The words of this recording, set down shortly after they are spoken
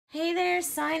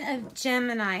fire sign of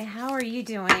Gemini. How are you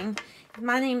doing?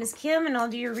 My name is Kim, and I'll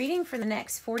do your reading for the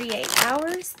next 48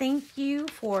 hours. Thank you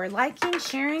for liking,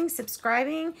 sharing,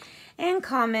 subscribing, and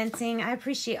commenting. I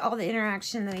appreciate all the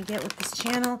interaction that I get with this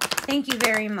channel. Thank you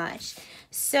very much.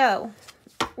 So,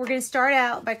 we're going to start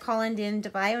out by calling in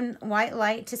divine white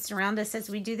light to surround us as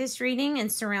we do this reading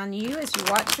and surround you as you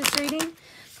watch this reading.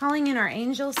 Calling in our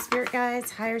angels, spirit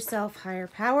guides, higher self, higher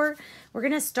power. We're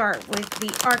going to start with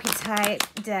the archetype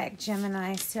deck,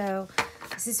 Gemini. So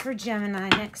this is for Gemini,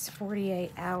 next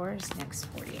 48 hours. Next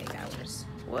 48 hours.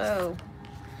 Whoa.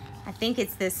 I think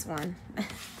it's this one.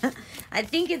 I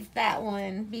think it's that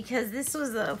one because this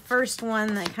was the first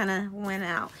one that kind of went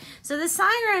out. So the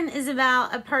siren is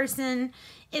about a person.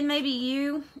 It may be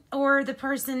you or the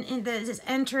person that is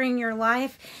entering your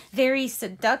life. Very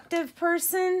seductive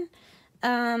person.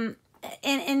 And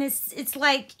it's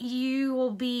like you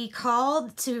will be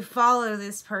called to follow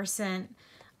this person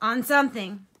on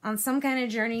something, on some kind of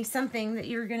journey, something that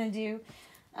you're going to do.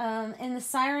 And the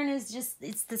siren is just,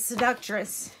 it's the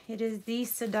seductress. It is the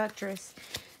seductress.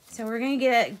 So we're going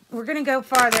to go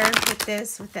farther with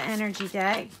this, with the energy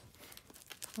deck.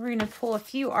 We're going to pull a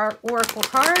few oracle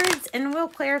cards and we'll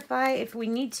clarify if we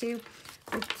need to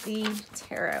with the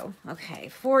tarot. Okay,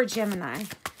 for Gemini.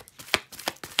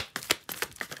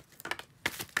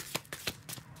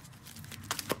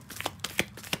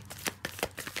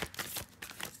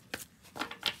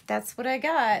 That's what I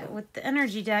got with the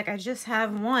energy deck. I just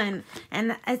have one,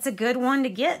 and it's a good one to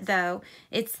get, though.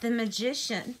 It's the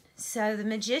Magician. So the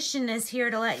Magician is here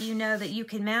to let you know that you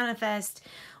can manifest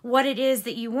what it is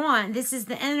that you want. This is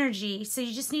the energy, so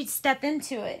you just need to step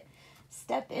into it.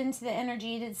 Step into the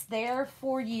energy that's there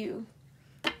for you.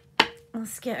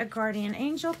 Let's get a Guardian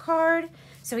Angel card.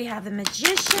 So we have the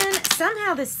Magician.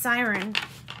 Somehow the Siren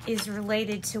is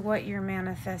related to what you're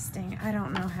manifesting. I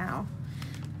don't know how.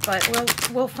 But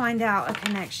we'll find out a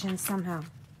connection somehow.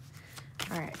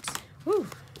 All right. Woo.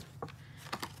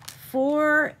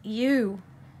 For you,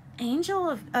 Angel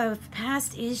of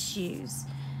past issues.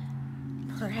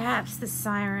 Perhaps the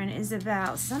siren is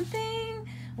about something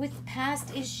with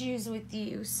past issues with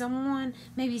you.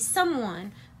 Maybe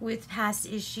someone with past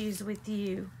issues with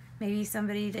you. Maybe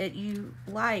somebody that you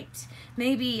liked.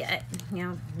 Maybe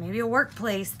maybe a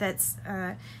workplace that's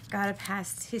got a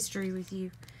past history with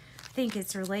you. I think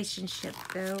it's relationship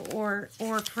though, or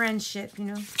friendship, you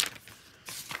know.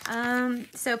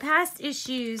 So past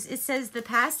issues, it says the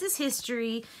past is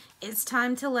history. It's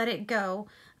time to let it go.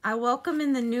 I welcome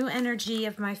in the new energy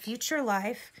of my future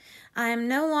life. I am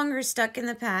no longer stuck in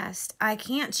the past. I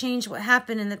can't change what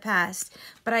happened in the past,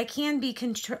 but I can be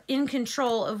in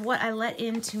control of what I let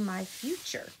into my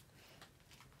future.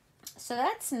 So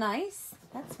that's nice.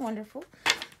 That's wonderful.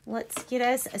 Let's get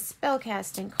us a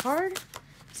spellcasting card.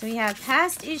 So we have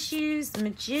past issues, the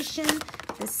Magician,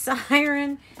 the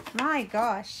Siren. My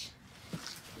gosh.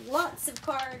 Lots of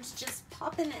cards just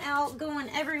popping out, going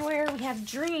everywhere. We have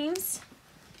dreams.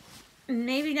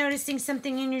 Maybe noticing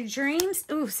something in your dreams.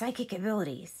 Ooh, psychic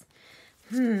abilities.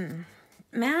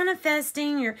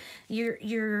 Manifesting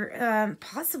you're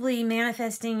possibly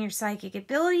manifesting your psychic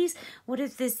abilities. What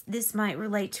if this might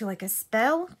relate to like a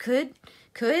spell? Could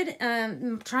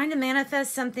trying to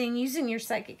manifest something using your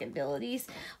psychic abilities.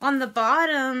 On the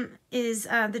bottom is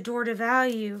the door to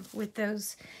value with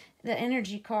the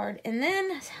energy card, and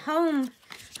then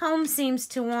home seems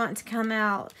to want to come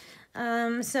out.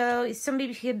 So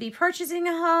somebody could be purchasing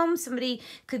a home, somebody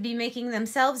could be making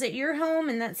themselves at your home,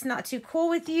 and that's not too cool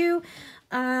with you.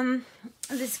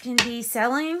 This can be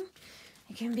selling.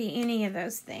 It can be any of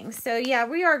those things. So yeah,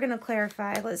 we are going to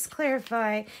clarify. Let's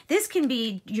clarify. This can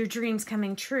be your dreams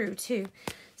coming true too.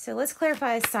 So let's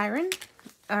clarify a siren.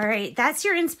 All right, that's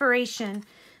your inspiration.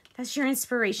 That's your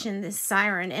inspiration, this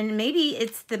siren. And maybe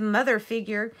it's the mother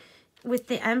figure with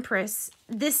the Empress.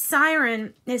 This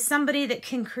siren is somebody that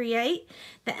can create.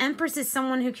 The Empress is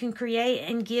someone who can create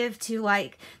and give to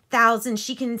like thousands.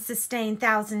 She can sustain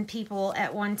 1,000 people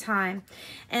at one time.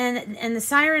 And the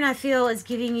siren, I feel, is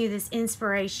giving you this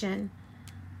inspiration.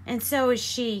 And so is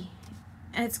she.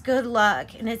 And it's good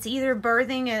luck. And it's either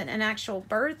birthing an actual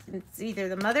birth. It's either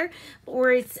the mother,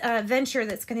 or it's a venture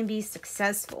that's going to be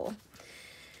successful.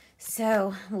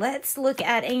 So let's look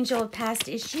at Angel of Past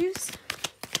Issues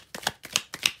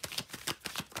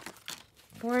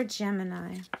for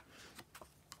Gemini.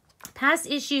 Past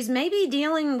issues, maybe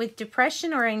dealing with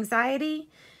depression or anxiety.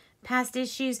 Past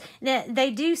issues.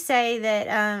 They do say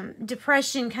that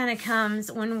depression kind of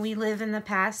comes when we live in the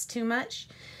past too much.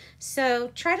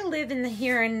 So try to live in the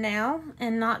here and now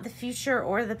and not the future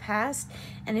or the past.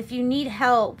 And if you need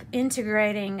help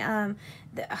integrating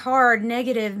the hard,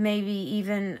 negative, maybe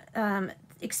even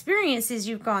experiences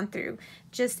you've gone through.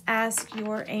 Just ask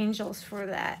your angels for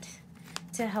that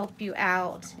to help you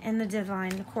out, and the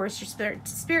divine, of course. Your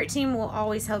spirit team will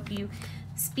always help you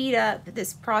speed up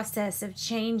this process of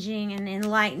changing and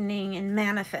enlightening and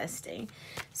manifesting.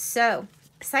 So,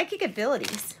 psychic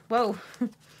abilities. Whoa.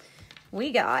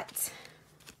 We got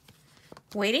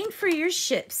waiting for your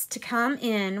ships to come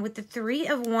in with the 3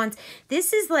 of Wands.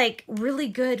 This is like really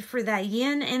good for that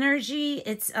yin energy.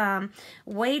 It's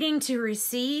waiting to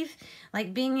receive,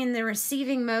 like being in the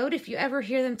receiving mode. If you ever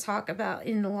hear them talk about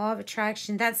in the law of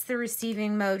attraction, that's the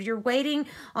receiving mode. You're waiting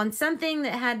on something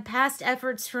that had past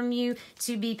efforts from you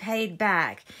to be paid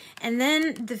back. And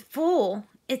then the Fool,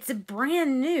 it's a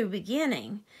brand new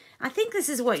beginning. I think this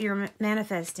is what you're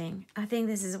manifesting. I think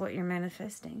this is what you're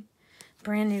manifesting.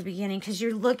 Brand new beginning, because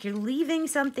you're leaving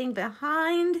something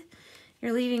behind.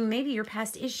 You're leaving maybe your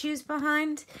past issues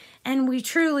behind, and we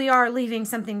truly are leaving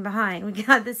something behind. We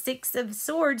got the 6 of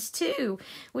Swords too,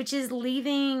 which is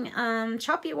leaving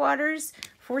choppy waters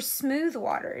for smooth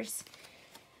waters.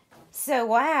 So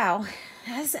wow,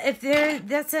 that's a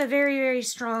very, very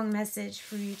strong message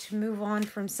for you to move on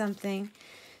from something,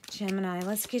 Gemini.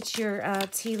 Let's get your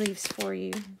tea leaves for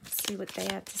you. Let's see what they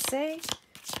have to say.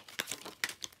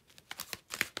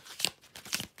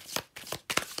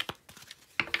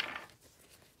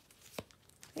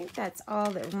 I think that's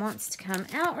all that wants to come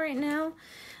out right now.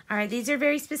 All right, these are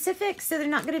very specific, so they're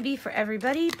not going to be for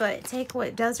everybody, but take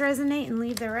what does resonate and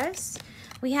leave the rest.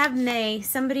 We have May.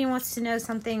 Somebody wants to know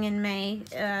something in May,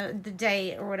 the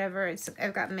date or whatever.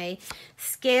 I've got May.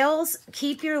 Scales,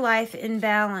 keep your life in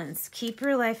balance. Keep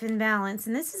your life in balance.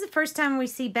 And this is the first time we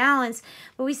see balance,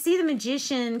 but we see the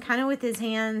Magician kind of with his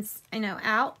hands,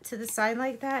 out to the side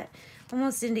like that,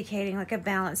 almost indicating like a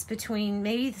balance between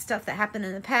maybe the stuff that happened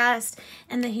in the past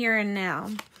and the here and now.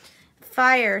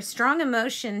 Fire, strong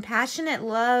emotion, passionate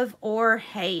love or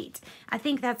hate. I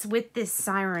think that's with this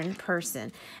Siren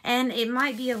person. And it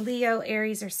might be a Leo,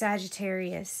 Aries, or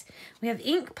Sagittarius. We have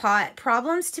ink pot,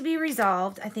 problems to be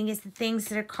resolved. I think it's the things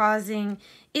that are causing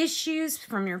issues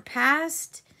from your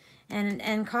past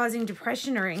and causing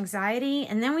depression or anxiety.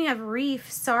 And then we have reef,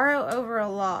 sorrow over a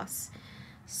loss.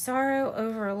 Sorrow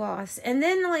over a loss. And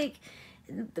then like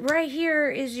right here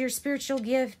is your spiritual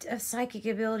gift of psychic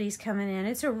abilities coming in.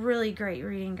 It's a really great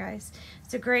reading, guys.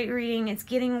 It's a great reading. It's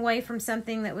getting away from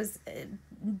something that was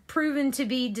proven to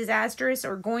be disastrous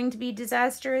or going to be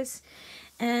disastrous,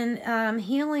 and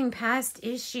healing past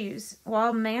issues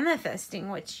while manifesting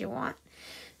what you want.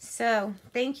 So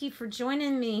thank you for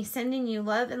joining me, sending you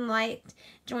love and light.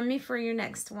 Join me for your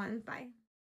next one. Bye.